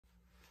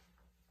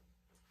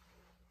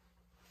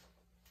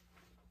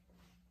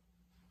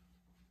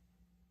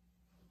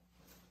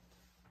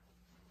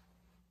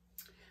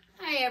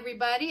Hi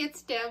everybody,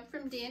 it's Deb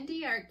from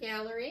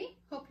DnDArtGallery.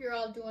 Hope you're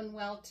all doing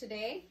well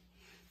today.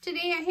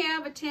 Today I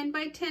have a 10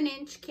 by 10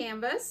 inch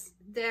canvas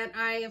that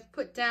I have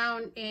put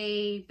down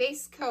a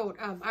base coat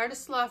of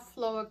Loft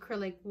Flow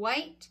Acrylic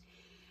White.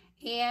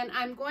 And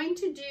I'm going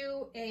to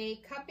do a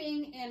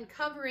cupping and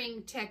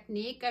covering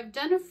technique. I've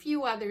done a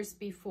few others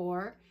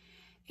before.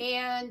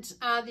 And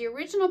the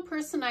original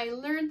person I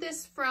learned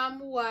this from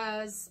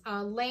was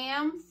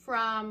Lamb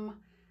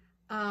from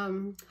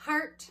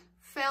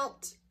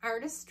Heartfelt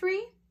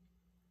Artistry.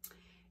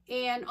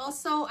 And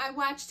also I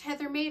watched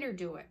Heather Mader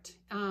do it.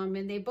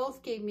 And they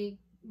both gave me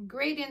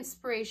great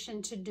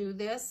inspiration to do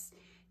this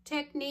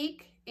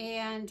technique.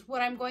 And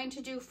what I'm going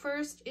to do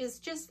first is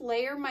just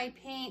layer my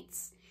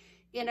paints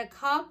in a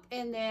cup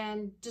and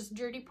then just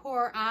dirty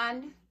pour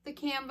on the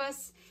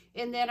canvas.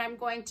 And then I'm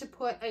going to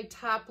put a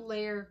top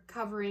layer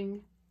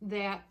covering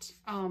that,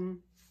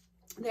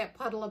 that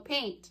puddle of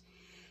paint.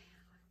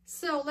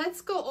 So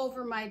let's go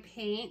over my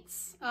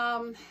paints.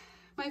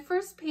 My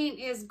first paint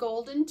is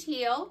Golden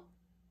Teal,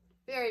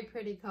 very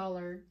pretty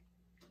color.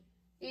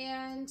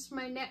 And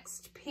my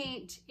next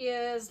paint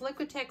is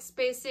Liquitex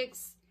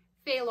Basics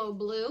Phthalo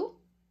Blue.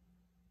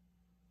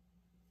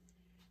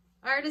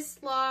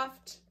 Artist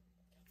Loft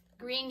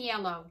Green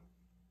Yellow.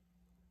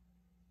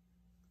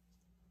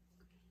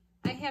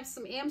 I have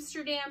some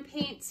Amsterdam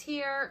paints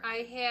here.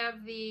 I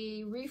have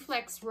the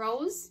Reflex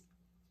Rose.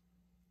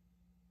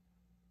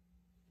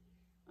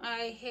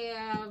 I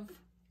have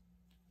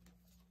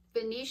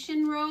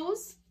Venetian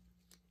Rose.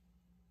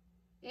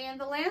 And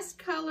the last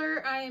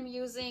color I am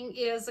using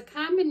is a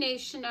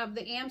combination of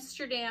the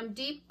Amsterdam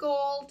Deep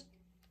Gold.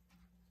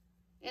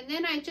 And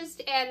then I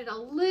just added a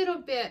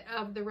little bit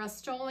of the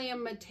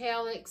Rustoleum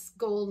Metallics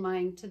Gold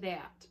Mine to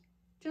that,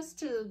 just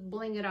to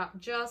bling it up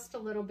just a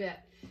little bit.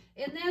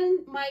 And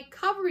then my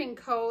covering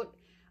coat,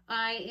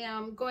 I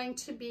am going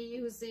to be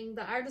using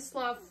the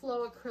Loft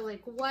Flow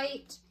Acrylic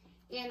White.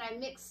 And I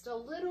mixed a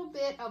little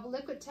bit of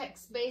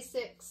Liquitex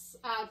Basics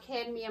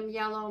Cadmium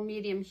Yellow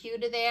Medium Hue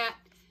to that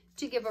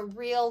to give a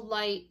real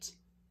light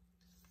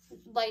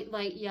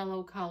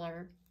yellow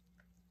color.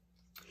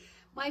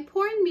 My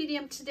pouring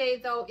medium today,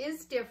 though,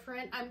 is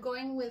different. I'm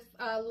going with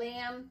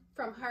Lamb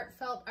from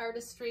Heartfelt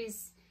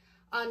Artistry's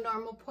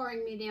normal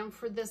pouring medium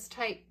for this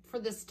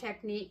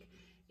technique.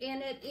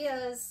 And it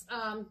is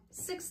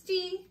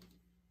 60%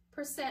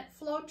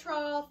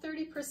 Floetrol,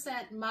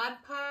 30% Mod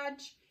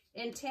Podge,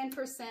 and 10%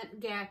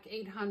 GAC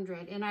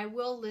 800, and I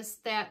will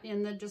list that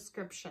in the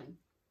description.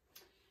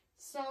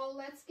 So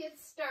let's get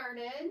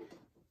started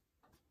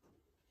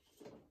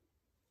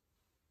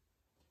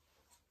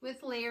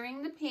with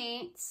layering the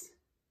paints.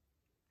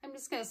 I'm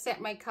just going to set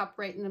my cup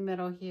right in the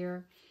middle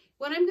here.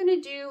 What I'm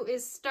going to do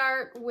is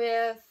start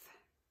with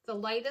the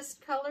lightest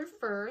color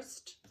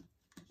first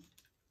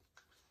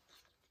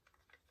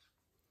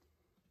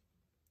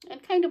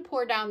and kind of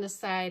pour down the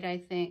side, I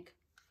think.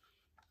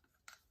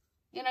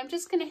 And I'm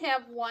just going to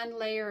have one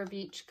layer of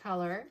each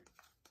color.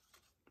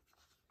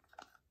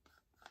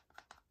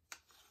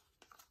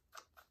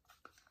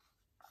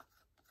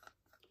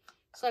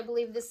 So I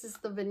believe this is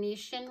the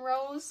Venetian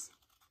Rose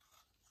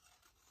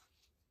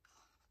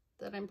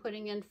that I'm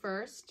putting in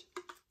first.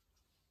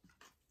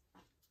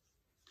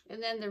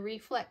 And then the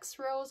Reflex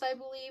Rose, I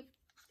believe,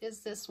 is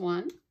this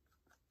one.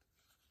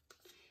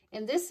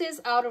 And this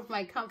is out of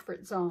my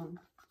comfort zone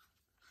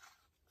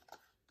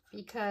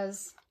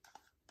because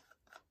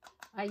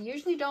I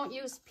usually don't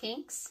use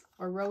pinks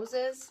or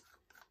roses.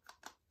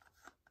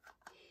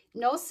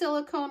 No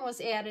silicone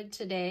was added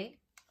today.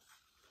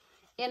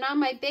 And on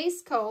my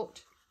base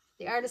coat,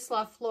 the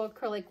Loft Flow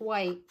Acrylic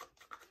White,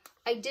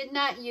 I did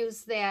not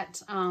use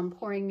that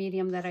pouring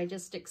medium that I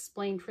just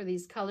explained for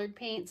these colored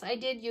paints. I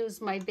did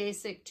use my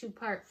basic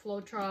 2-part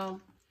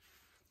Floetrol,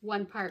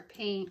 1-part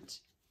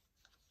paint,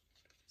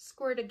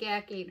 squirt of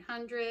GAC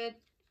 800,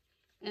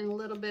 and a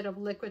little bit of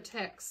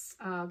Liquitex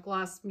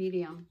gloss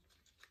medium.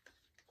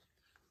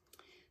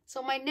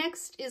 So my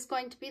next is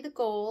going to be the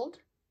gold.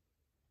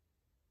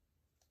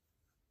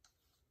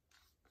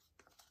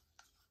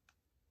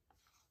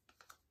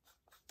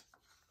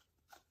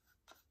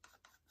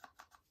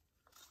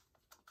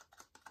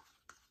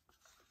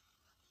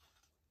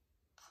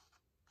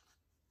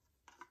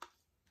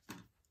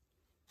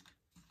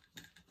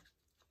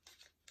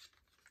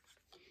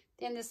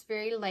 Then this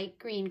very light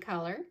green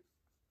color.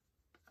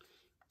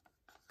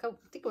 I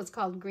think it was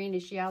called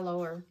greenish yellow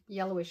or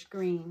yellowish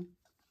green.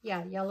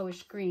 Yeah,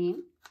 yellowish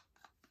green.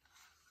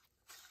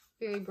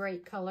 Very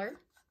bright color.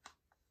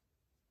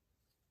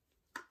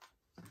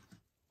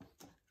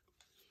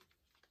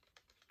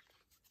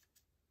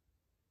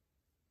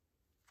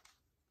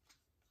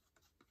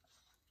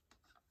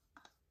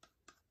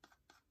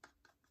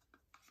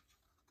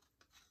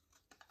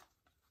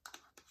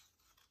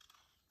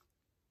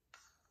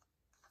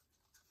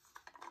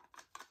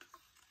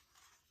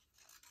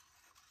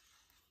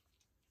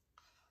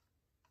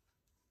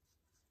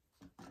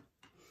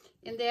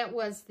 And that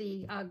was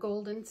the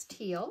Golden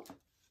Teal.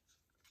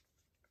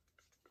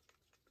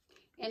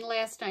 And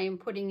last I am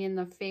putting in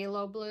the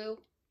phthalo blue.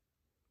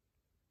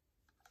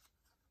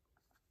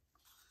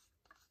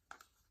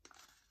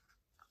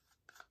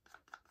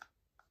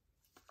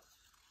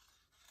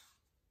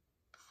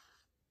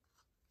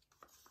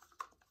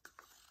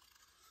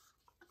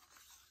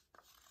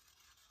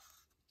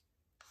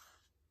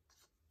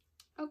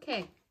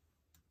 Okay.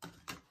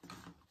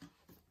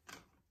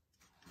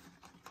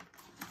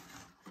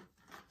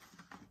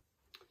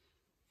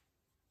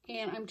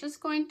 And I'm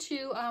just going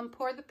to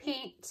pour the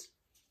paint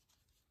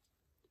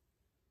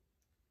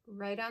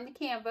right on the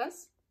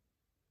canvas.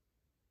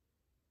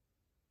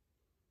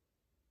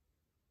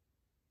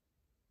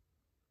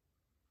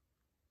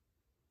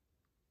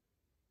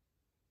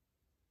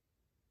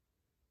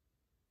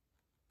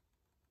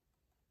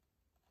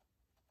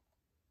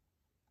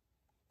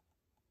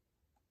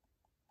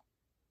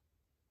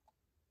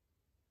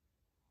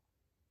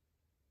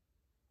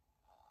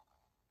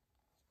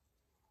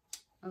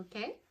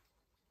 Okay,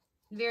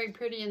 very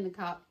pretty in the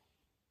cup.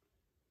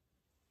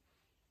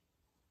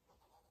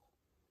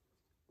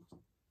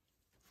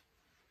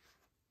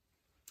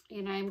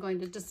 And I'm going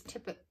to just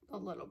tip it a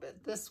little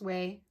bit this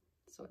way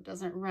so it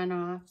doesn't run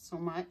off so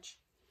much.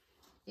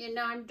 And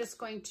now I'm just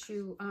going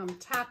to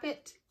top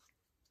it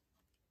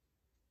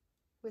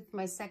with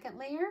my second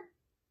layer,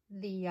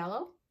 the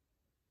yellow.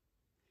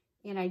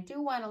 And I do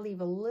want to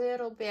leave a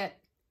little bit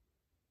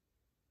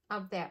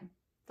of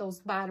those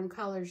bottom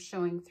colors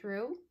showing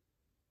through.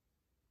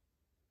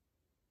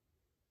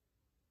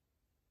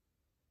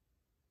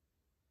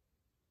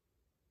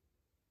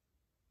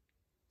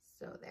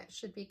 So that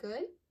should be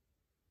good.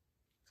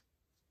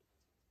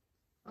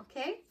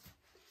 Okay,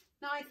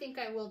 now I think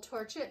I will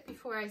torch it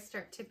before I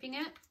start tipping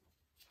it.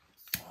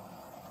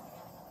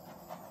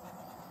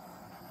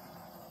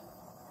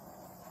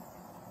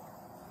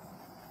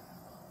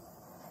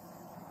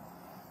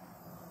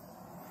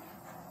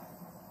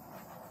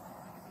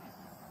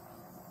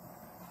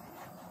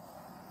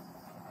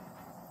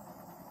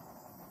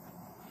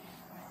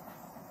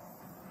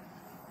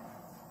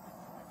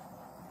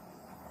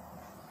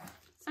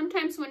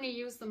 Sometimes when you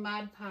use the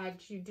Mod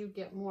Podge, you do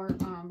get more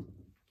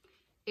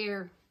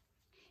air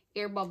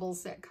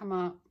bubbles that come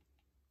up.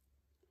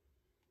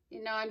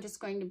 You know, I'm just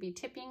going to be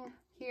tipping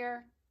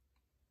here.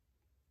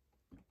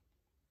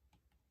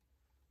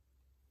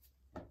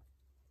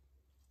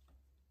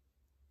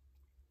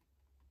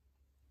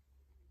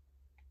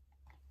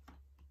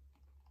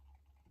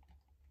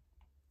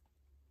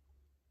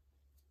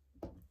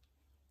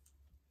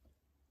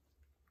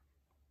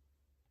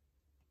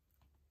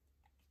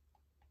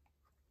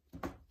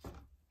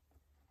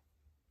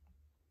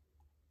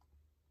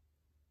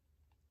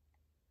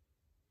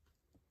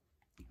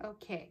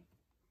 Okay,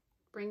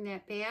 bring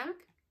that back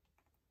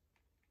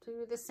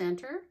to the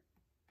center.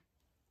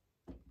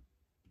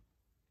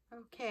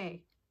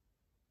 Okay.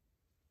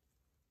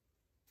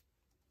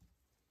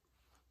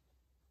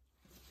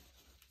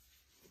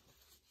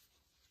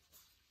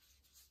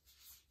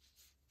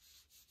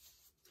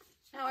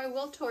 Now I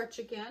will torch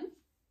again.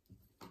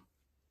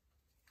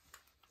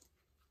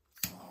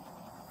 You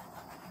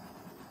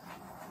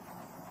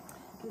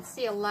can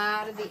see a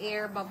lot of the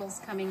air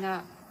bubbles coming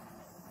up.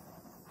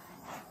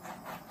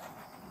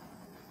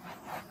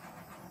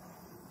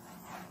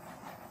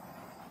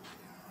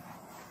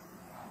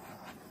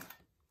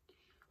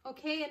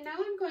 Okay, and now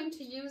I'm going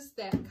to use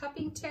that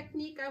cupping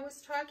technique I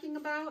was talking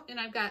about, and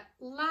I've got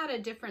a lot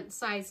of different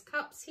size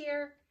cups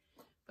here,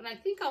 but I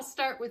think I'll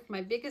start with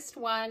my biggest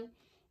one,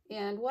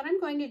 and what I'm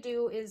going to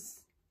do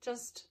is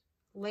just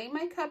lay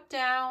my cup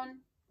down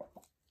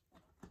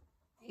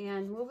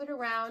and move it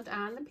around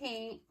on the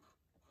paint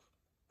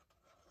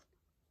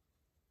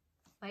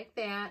like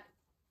that,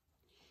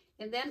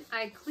 and then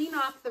I clean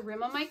off the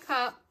rim of my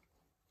cup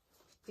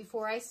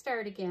before I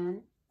start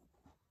again.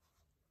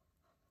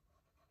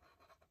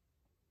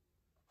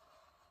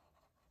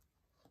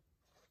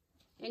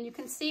 And you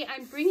can see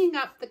I'm bringing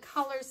up the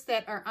colors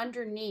that are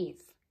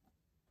underneath.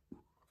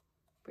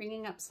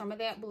 Bringing up some of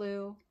that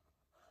blue.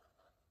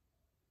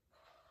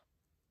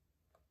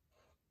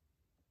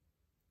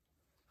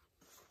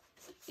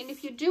 And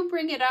if you do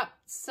bring it up,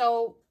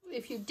 so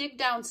if you dig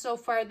down so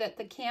far that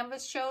the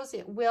canvas shows,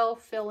 it will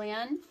fill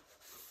in.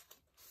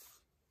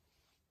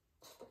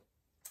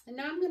 And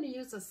now I'm going to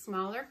use a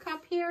smaller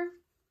cup here.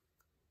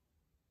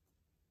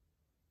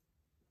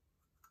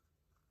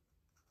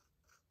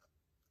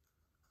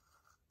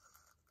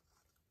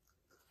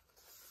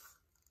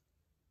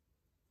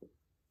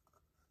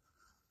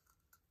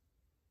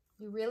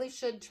 You really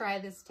should try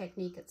this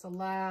technique. It's a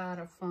lot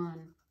of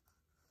fun.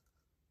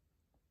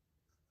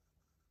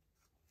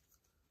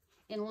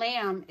 And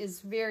Lamb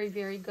is very,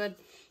 very good.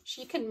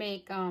 She can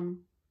make,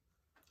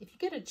 if you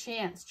get a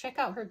chance, check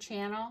out her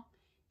channel.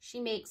 She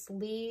makes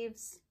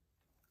leaves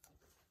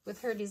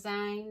with her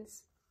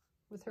designs,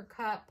 with her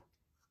cup.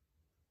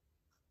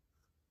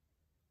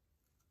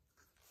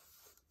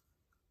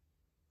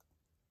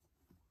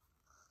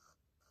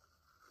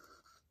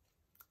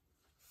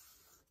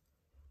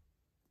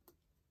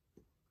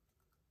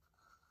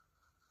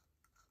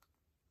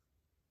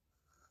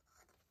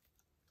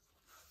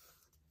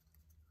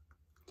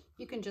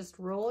 You can just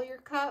roll your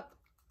cup.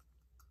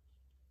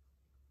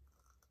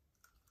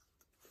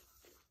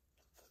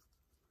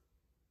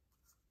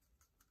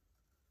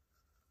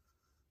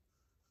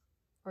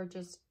 Or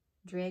just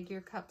drag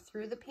your cup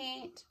through the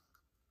paint.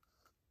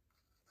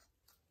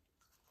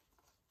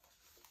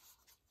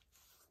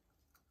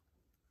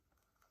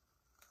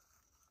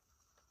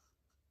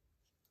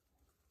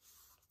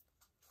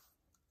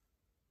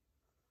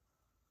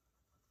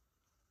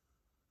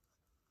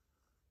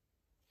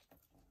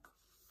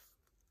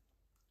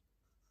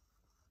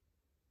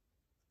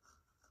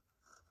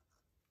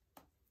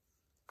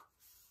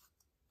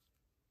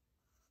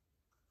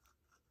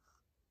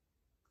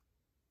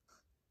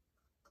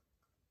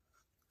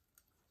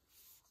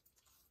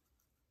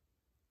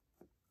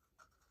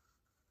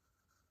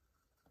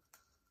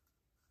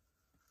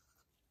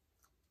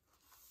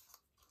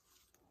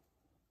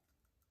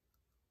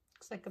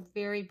 Looks like a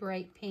very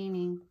bright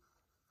painting.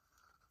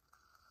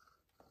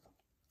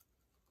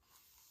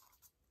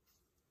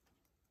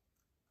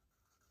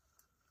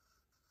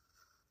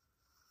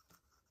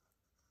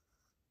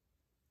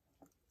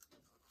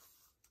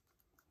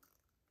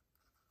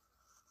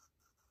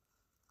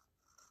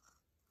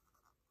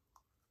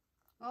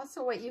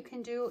 Also, what you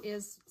can do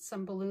is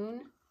some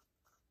balloon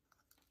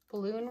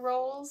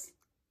rolls,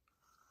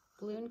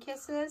 balloon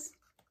kisses,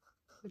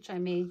 which I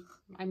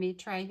may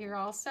try here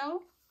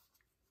also.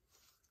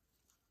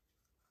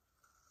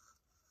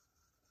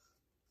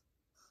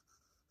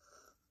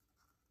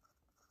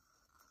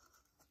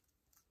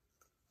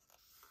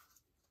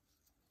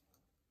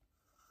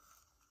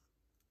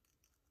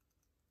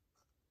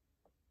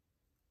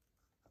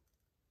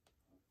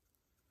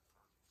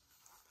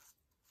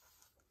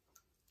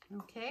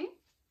 Okay.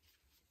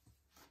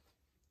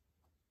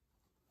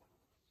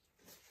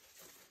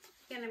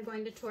 And I'm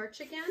going to torch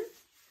again.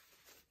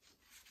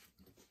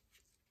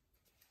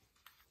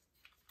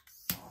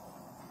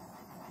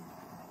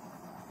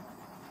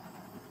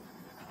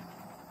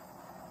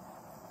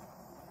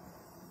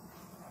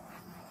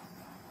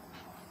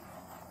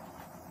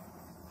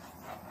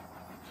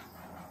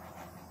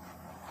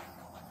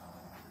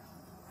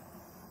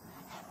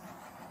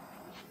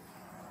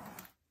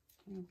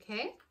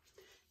 Okay.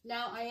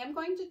 Now I am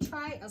going to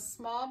try a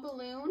small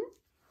balloon.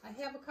 I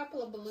have a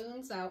couple of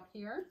balloons out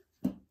here.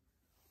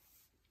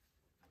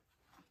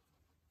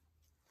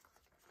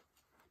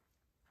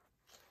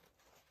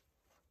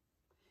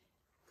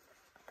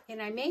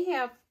 And I may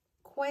have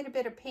quite a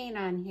bit of paint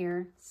on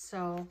here,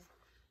 so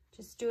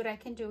just do what I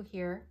can do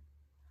here.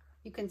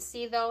 You can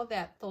see though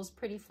that those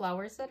pretty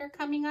flowers that are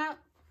coming up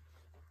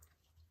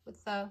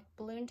with the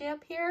balloon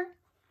dip here.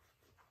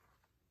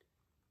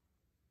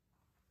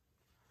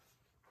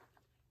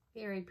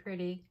 Very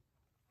pretty.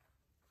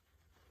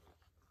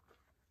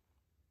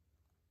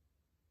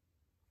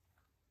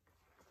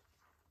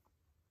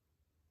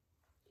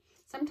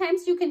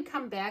 Sometimes you can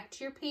come back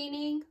to your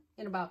painting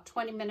in about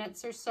 20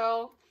 minutes or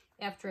so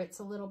after it's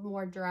a little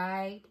more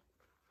dry,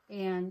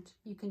 and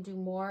you can do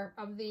more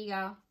of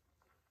the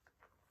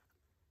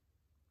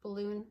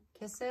balloon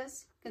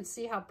kisses. You can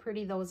see how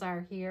pretty those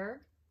are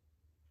here.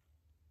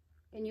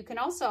 And you can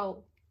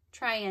also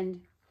try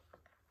and,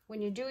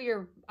 when you do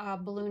your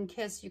balloon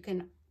kiss, you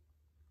can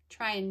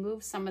try and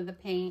move some of the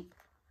paint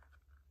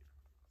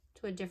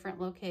to a different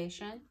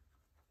location.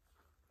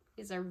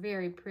 These are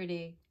very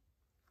pretty.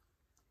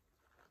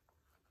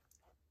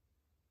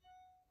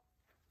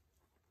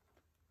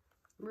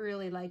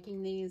 Really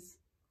liking these.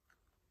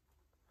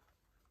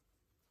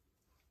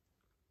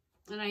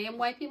 And I am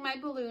wiping my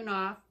balloon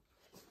off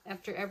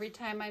after every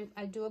time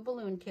I do a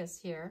balloon kiss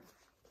here.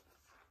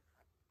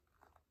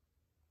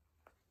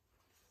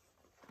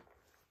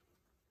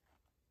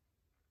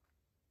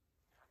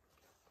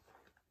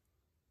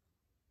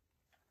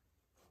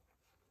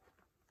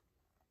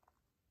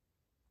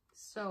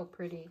 So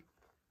pretty.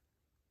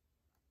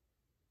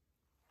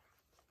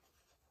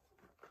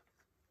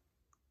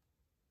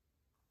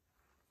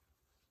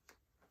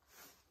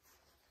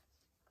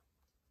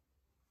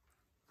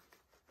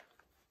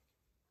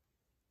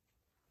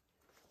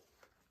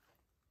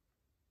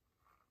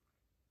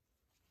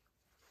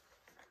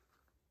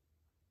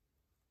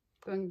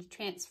 Going to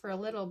transfer a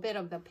little bit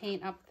of the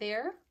paint up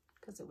there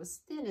because it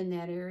was thin in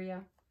that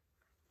area.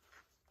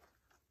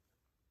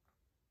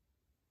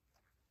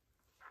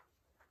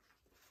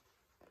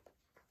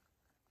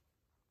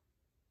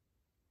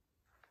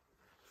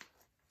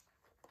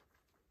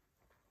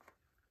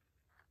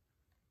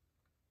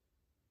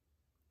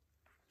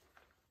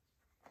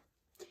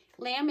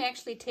 Lamb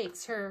actually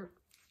takes her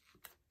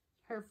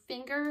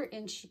finger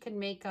and she can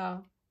make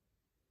a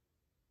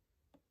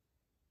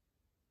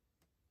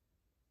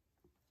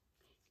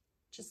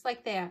just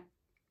like that.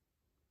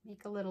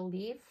 Make a little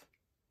leaf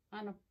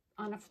on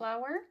a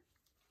flower.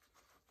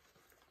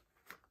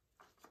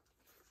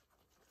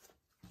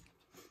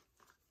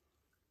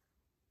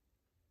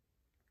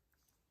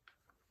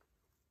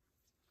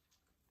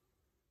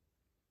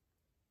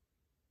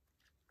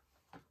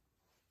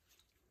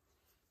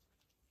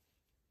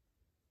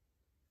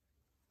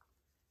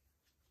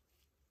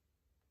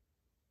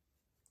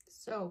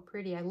 So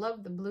pretty. I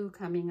love the blue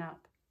coming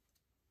up.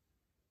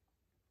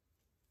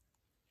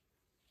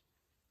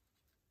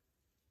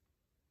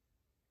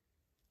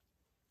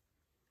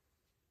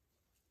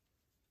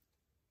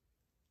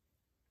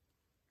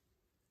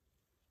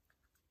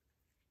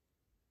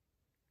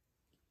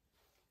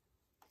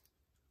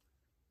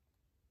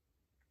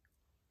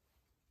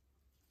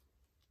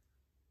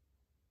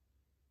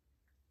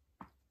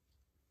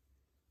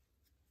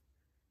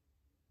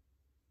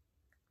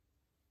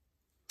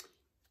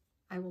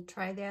 I will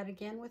try that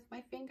again with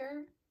my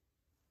finger.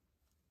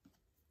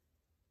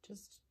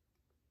 Just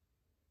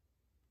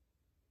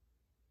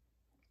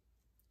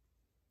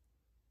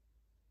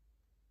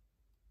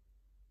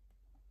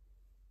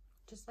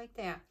like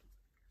that.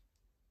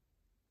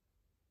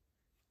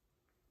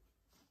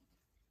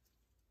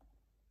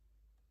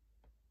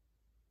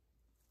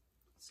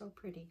 So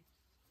pretty.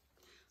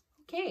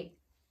 Okay.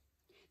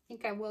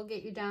 think I will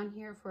get you down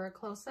here for a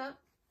close-up.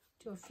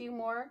 Do a few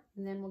more,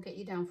 and then we'll get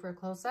you down for a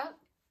close-up.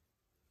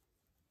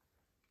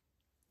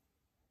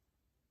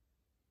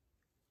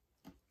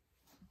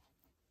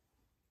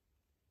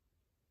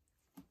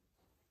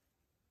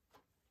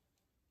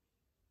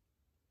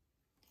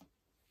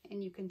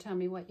 And you can tell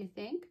me what you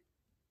think.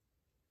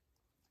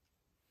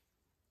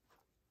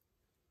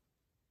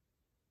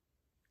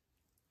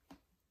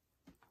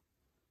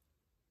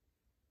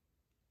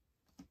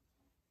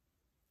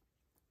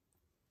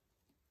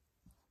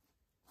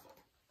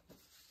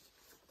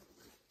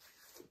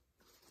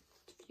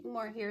 A few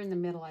more here in the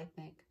middle, I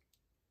think.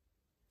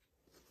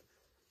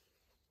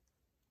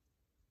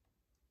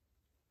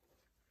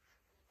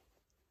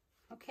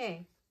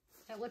 Okay,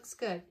 that looks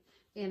good.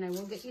 And I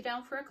will get you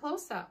down for a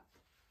close-up.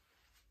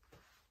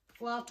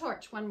 Well, I'll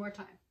torch one more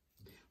time.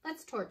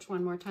 Let's torch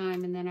one more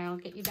time, and then I'll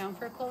get you down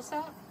for a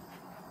close-up.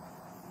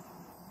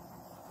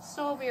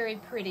 So very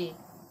pretty.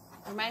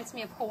 Reminds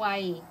me of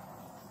Hawaii.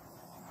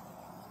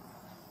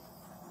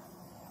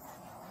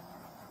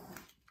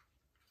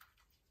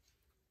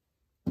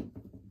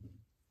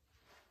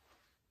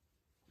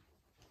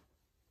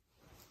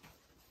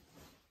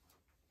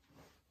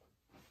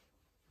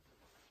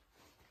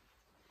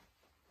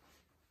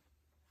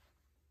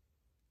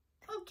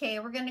 Okay,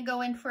 we're going to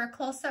go in for a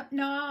close-up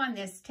now on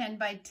this 10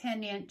 by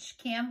 10 inch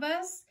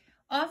canvas.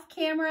 Off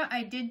camera,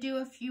 I did do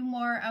a few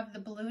more of the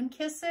balloon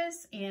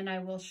kisses, and I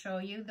will show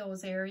you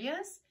those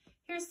areas.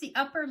 Here's the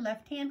upper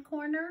left-hand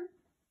corner.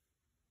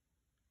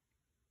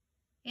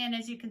 And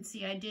as you can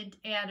see, I did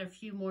add a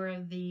few more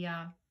of the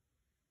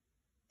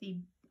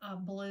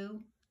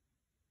blue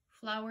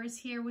flowers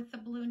here with the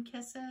balloon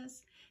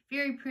kisses.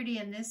 Very pretty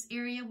in this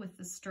area with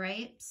the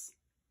stripes.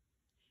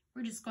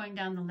 We're just going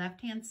down the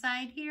left-hand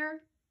side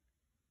here.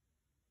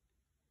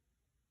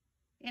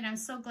 And I'm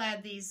so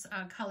glad these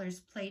colors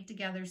played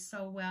together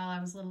so well. I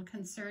was a little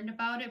concerned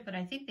about it, but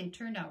I think they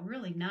turned out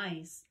really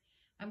nice.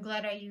 I'm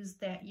glad I used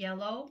that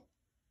yellow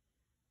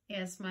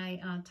as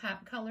my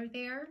top color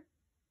there.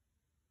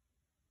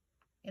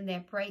 And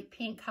that bright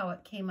pink, how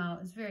it came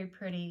out, is very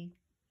pretty.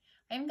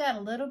 I even got a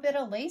little bit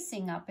of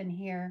lacing up in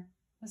here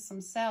with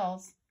some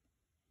cells.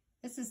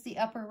 This is the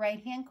upper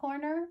right-hand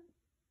corner.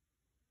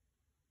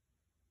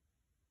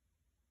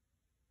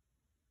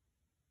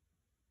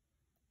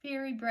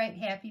 Very bright,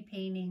 happy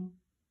painting.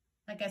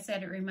 Like I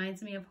said, it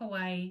reminds me of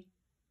Hawaii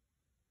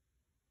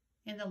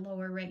in the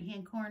lower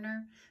right-hand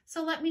corner.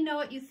 So let me know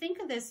what you think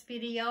of this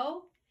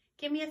video.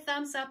 Give me a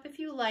thumbs up if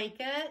you like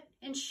it,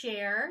 and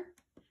share.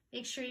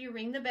 Make sure you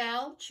ring the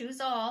bell,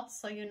 choose all,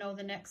 so you know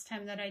the next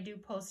time that I do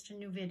post a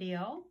new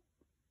video.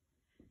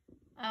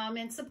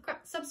 And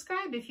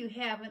subscribe if you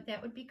haven't,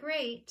 that would be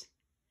great.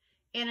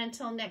 And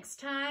until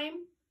next time,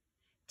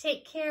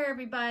 take care,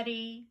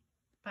 everybody.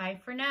 Bye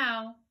for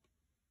now.